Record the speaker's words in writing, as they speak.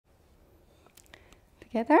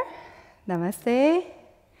Together. Namaste.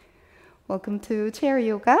 Welcome to Chair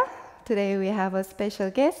Yoga. Today we have a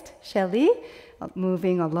special guest, Shelly,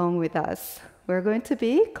 moving along with us. We're going to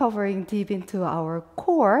be covering deep into our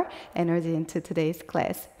core energy into today's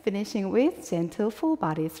class, finishing with gentle full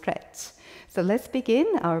body stretch. So let's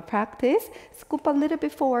begin our practice. Scoop a little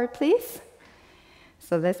bit forward, please.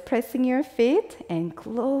 So let's pressing your feet and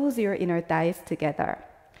close your inner thighs together.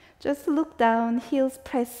 Just look down, heels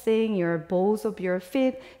pressing your balls of your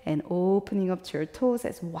feet and opening up your toes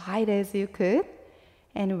as wide as you could.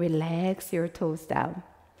 And relax your toes down.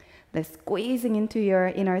 Let's squeezing into your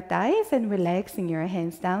inner thighs and relaxing your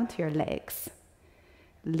hands down to your legs.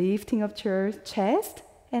 Lifting up your chest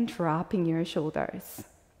and dropping your shoulders.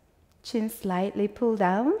 Chin slightly pull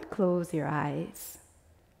down, close your eyes.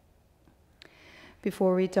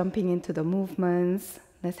 Before we jumping into the movements,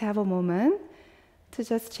 let's have a moment to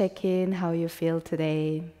just check in how you feel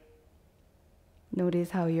today.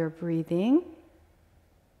 Notice how you're breathing.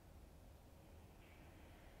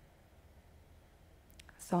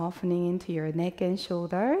 Softening into your neck and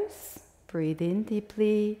shoulders. Breathe in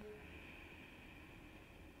deeply.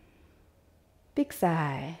 Big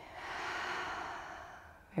sigh.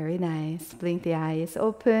 Very nice. Blink the eyes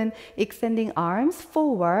open, extending arms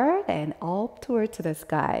forward and up toward to the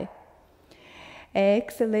sky.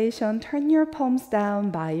 Exhalation, turn your palms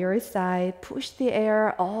down by your side. Push the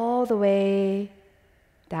air all the way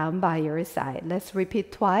down by your side. Let's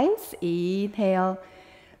repeat twice. Inhale,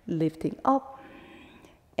 lifting up.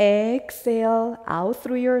 Exhale, out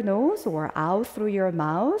through your nose or out through your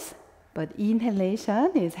mouth. But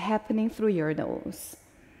inhalation is happening through your nose.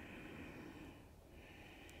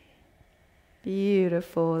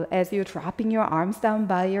 Beautiful. As you're dropping your arms down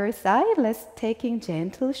by your side, let's taking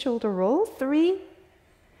gentle shoulder roll. 3,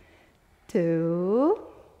 2,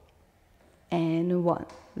 and 1.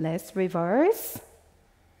 Let's reverse.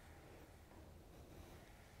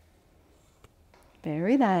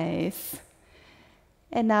 Very nice.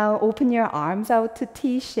 And now open your arms out to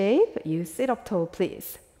T shape. You sit up tall,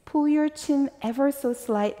 please. Pull your chin ever so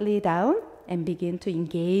slightly down and begin to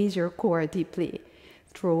engage your core deeply.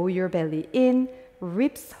 Draw your belly in,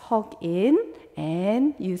 ribs hug in,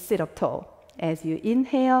 and you sit up tall. As you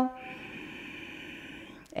inhale,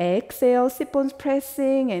 exhale, sit bones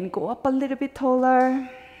pressing and go up a little bit taller.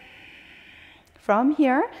 From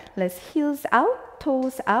here, let's heels out,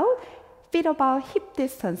 toes out, feet about hip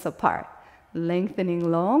distance apart.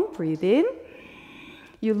 Lengthening long, breathe in.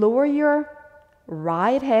 You lower your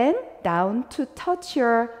right hand down to touch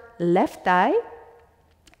your left thigh.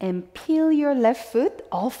 And peel your left foot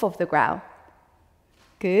off of the ground.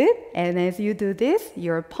 Good. And as you do this,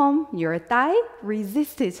 your palm, your thigh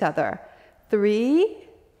resist each other. 3,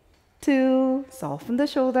 2, soften the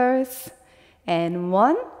shoulders. And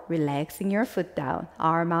 1, relaxing your foot down.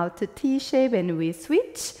 Arm out to T shape and we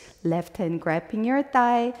switch. Left hand grabbing your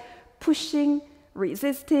thigh, pushing,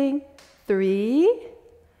 resisting. 3,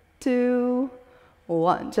 2,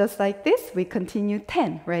 1. Just like this, we continue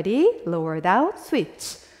 10. Ready? Lower down,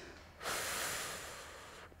 switch.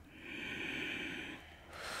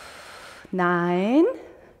 9,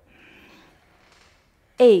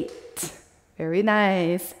 8, very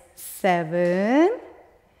nice. 7,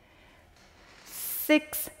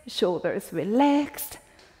 6, shoulders relaxed.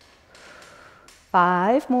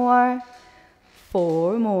 5 more,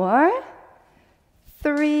 4 more,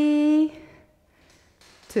 3,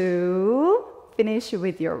 2, finish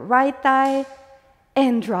with your right thigh.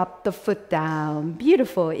 And drop the foot down.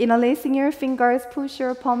 Beautiful. Interlacing your fingers, push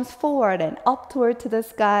your palms forward and up toward to the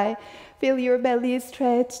sky. Feel your belly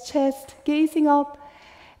stretch, chest gazing up.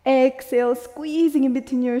 Exhale, squeezing in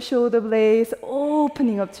between your shoulder blades,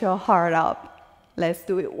 opening up your heart up. Let's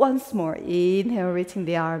do it once more. Inhale, reaching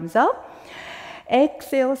the arms up.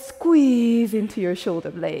 Exhale, squeeze into your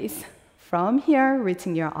shoulder blades. From here,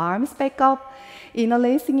 reaching your arms back up.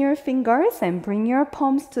 Interlacing your fingers and bring your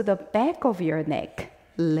palms to the back of your neck.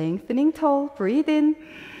 Lengthening tall, breathe in.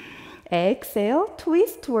 Exhale,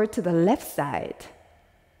 twist toward to the left side.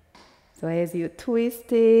 So as you're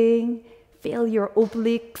twisting, feel your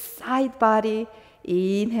oblique side body.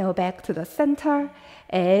 Inhale back to the center.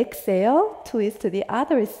 Exhale, twist to the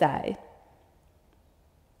other side.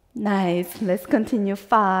 Nice. Let's continue.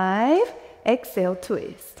 5. Exhale,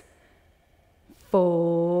 twist.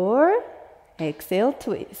 4. Exhale,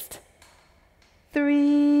 twist.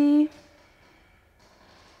 3,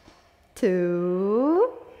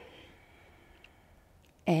 2,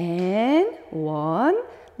 and 1.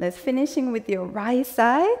 Let's finishing with your right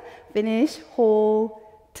side. Finish, hold,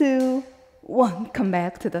 2, 1, come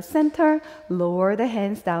back to the center. Lower the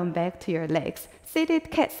hands down back to your legs.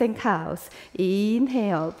 Seated cats and cows.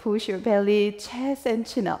 Inhale, push your belly, chest and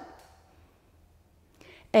chin up.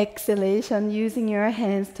 Exhalation, using your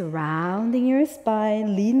hands to rounding your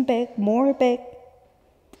spine. Lean back, more back.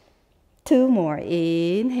 2 more.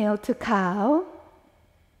 Inhale to cow.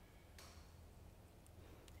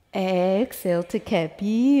 Exhale to cat.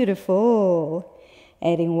 Beautiful.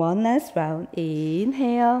 Adding 1 last round.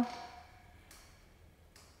 Inhale.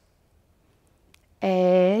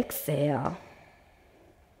 Exhale.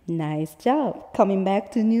 Nice job. Coming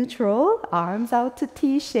back to neutral. Arms out to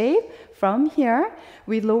T shape. From here,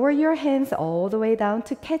 we lower your hands all the way down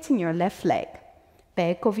to catching your left leg.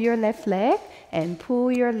 Back of your left leg and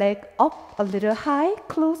pull your leg up a little high,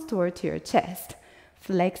 close toward your chest.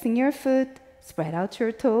 Flexing your foot, spread out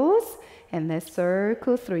your toes, and let's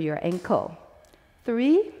circle through your ankle.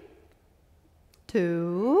 3,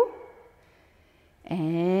 2,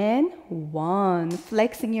 and 1.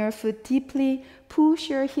 Flexing your foot deeply, push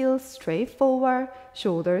your heels straight forward,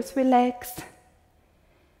 shoulders relaxed.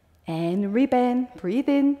 And rebend, breathe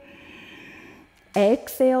in.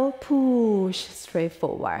 Exhale, push straight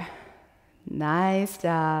forward. Nice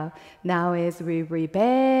job. Now as we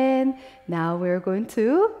rebend, now we're going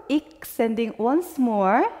to extending once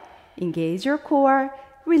more. Engage your core,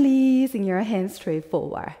 releasing your hands straight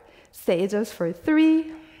forward. Stay just for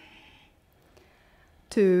 3,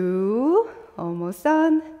 2, almost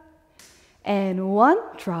done. And 1,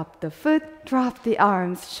 drop the foot, drop the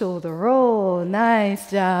arms, shoulder roll. Nice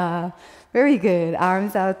job. Very good.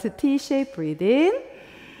 Arms out to T-shape, breathe in.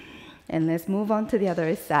 And let's move on to the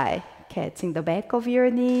other side. Catching the back of your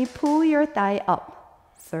knee, pull your thigh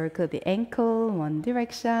up. Circle the ankle, one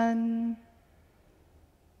direction.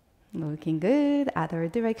 Looking good, other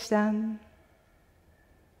direction.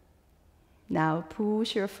 Now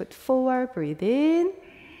push your foot forward, breathe in.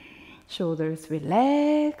 Shoulders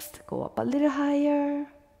relaxed, go up a little higher.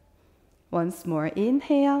 Once more,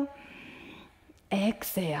 inhale.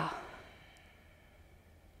 Exhale.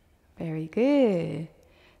 Very good.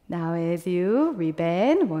 Now as you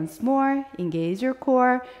rebend once more, engage your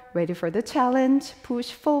core, ready for the challenge,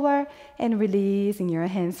 push forward and releasing your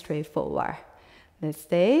hands straight forward. Let's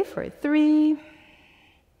stay for 3,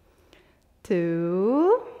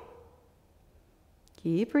 2,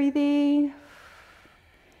 keep breathing,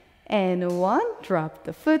 and 1, drop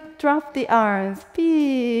the foot, drop the arms,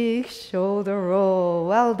 big shoulder roll,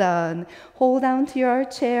 well done. Hold down to your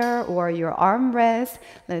chair or your armrest.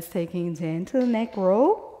 Let's take a gentle neck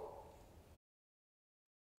roll.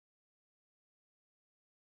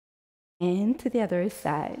 And to the other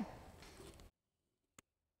side.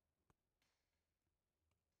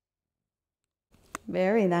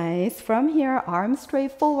 Very nice. From here, arms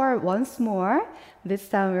straight forward once more. This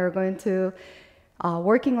time we're going to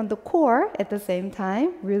working on the core at the same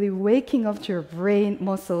time, really waking up your brain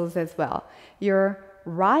muscles as well. Your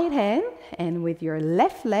right hand and with your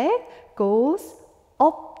left leg goes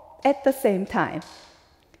up at the same time.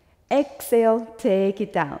 Exhale, take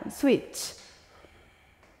it down. Switch.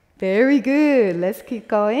 Very good. Let's keep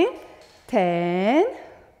going. 10.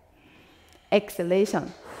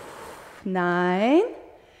 Exhalation. 9.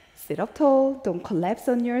 Sit up tall. Don't collapse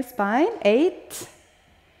on your spine. 8.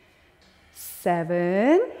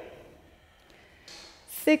 7.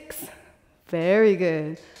 6. Very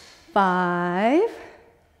good. 5.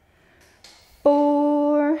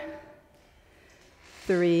 4.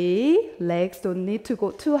 3. Legs don't need to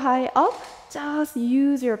go too high up. Just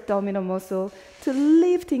use your abdominal muscle to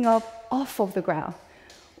lifting up off of the ground.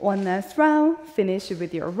 One last round. Finish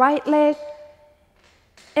with your right leg.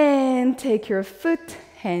 And take your foot,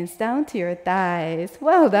 hands down to your thighs.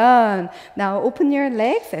 Well done. Now open your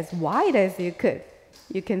legs as wide as you could.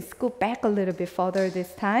 You can scoop back a little bit further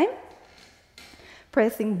this time.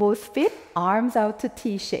 Pressing both feet, arms out to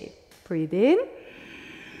T-shape. Breathe in.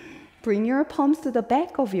 Bring your palms to the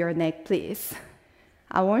back of your neck, please.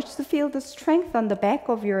 I want you to feel the strength on the back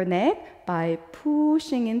of your neck by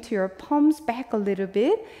pushing into your palms back a little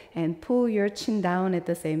bit and pull your chin down at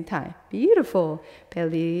the same time. Beautiful.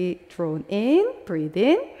 Belly drawn in, breathe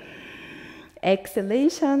in.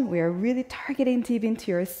 Exhalation, we are really targeting deep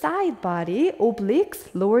into your side body, obliques,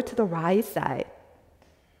 lower to the right side.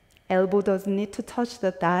 Elbow doesn't need to touch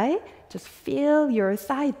the thigh, just feel your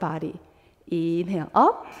side body. Inhale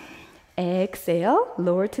up, exhale,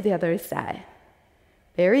 lower to the other side.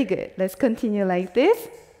 Very good. Let's continue like this.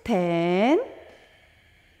 10,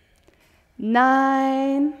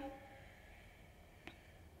 9,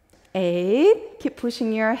 8. Keep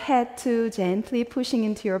pushing your head to gently pushing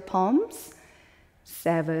into your palms.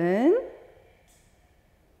 7,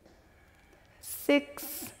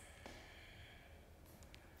 6,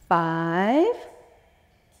 5,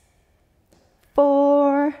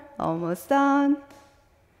 4, almost done,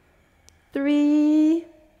 3,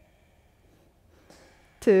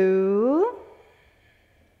 2,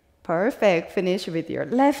 perfect. Finish with your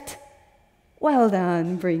left. Well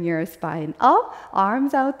done. Bring your spine up,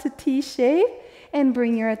 arms out to T shape, and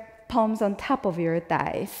bring your palms on top of your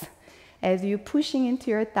thighs. As you're pushing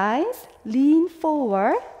into your thighs, lean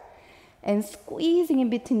forward and squeezing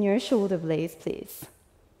in between your shoulder blades, please.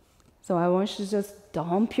 So I want you to just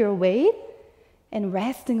dump your weight and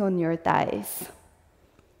resting on your thighs.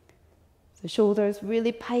 The shoulders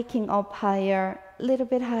really piking up higher, a little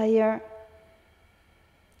bit higher.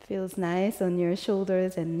 Feels nice on your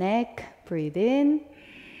shoulders and neck. Breathe in.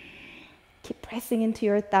 Keep pressing into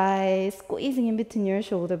your thighs, squeezing in between your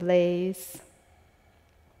shoulder blades.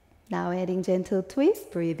 Now adding gentle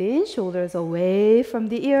twist. Breathe in, shoulders away from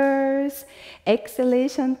the ears.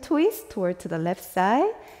 Exhalation, twist toward to the left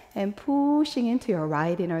side and pushing into your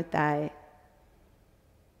right inner thigh.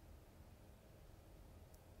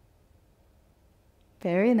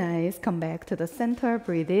 Very nice. Come back to the center.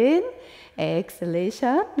 Breathe in.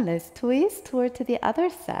 Exhalation. Let's twist toward to the other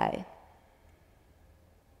side.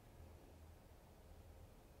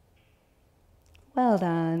 Well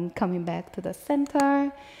done. Coming back to the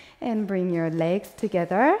center and bring your legs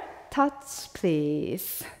together. Touch,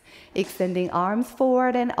 please. Extending arms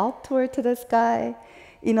forward and up toward to the sky.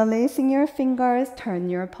 Interlacing your fingers. Turn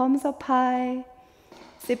your palms up high.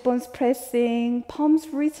 Sit bones pressing. Palms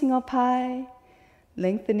reaching up high.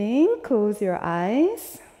 Lengthening, close your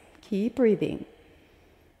eyes, keep breathing.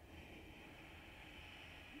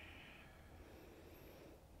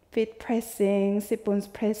 Feet pressing, sit bones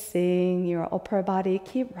pressing, your upper body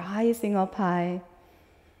keep rising up high.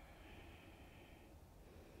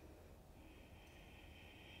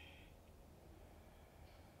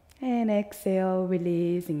 And exhale,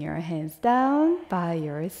 releasing your hands down by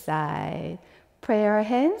your side. Prayer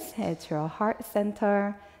hands at your heart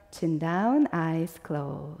center. Chin down, eyes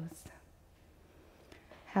closed.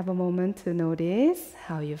 Have a moment to notice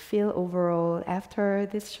how you feel overall after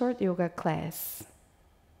this short yoga class.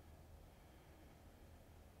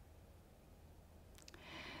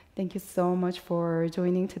 Thank you so much for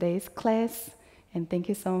joining today's class, and thank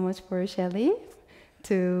you so much for Shelly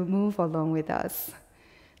to move along with us.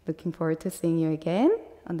 Looking forward to seeing you again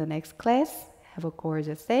on the next class. Have a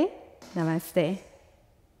gorgeous day. Namaste.